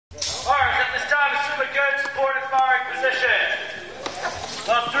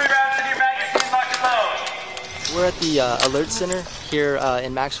at the ALERRT Center here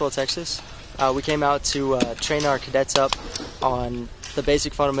in Maxwell, Texas. We came out to train our cadets up on the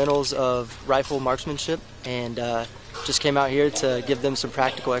basic fundamentals of rifle marksmanship, and just came out here to give them some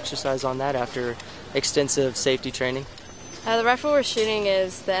practical exercise on that after extensive safety training. The rifle we're shooting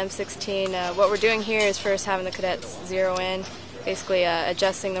is the M16. What we're doing here is first having the cadets zero in, basically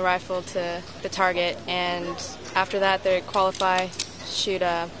adjusting the rifle to the target, and after that they qualify, shoot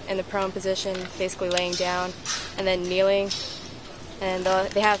in the prone position, basically laying down, and then kneeling, and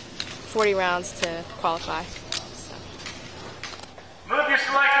they have 40 rounds to qualify. So. Move your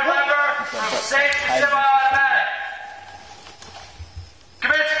selector lever from safe to semi-automatic.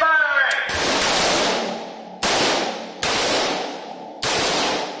 Commence firing!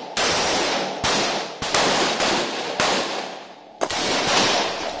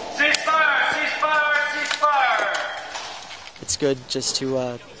 It's good just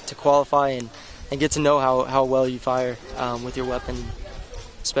to qualify and get to know how well you fire with your weapon,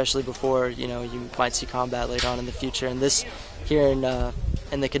 especially before you might see combat later on in the future. And this here in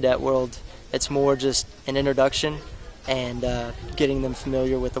the cadet world, it's more just an introduction and getting them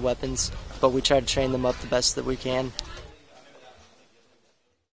familiar with the weapons. But we try to train them up the best that we can.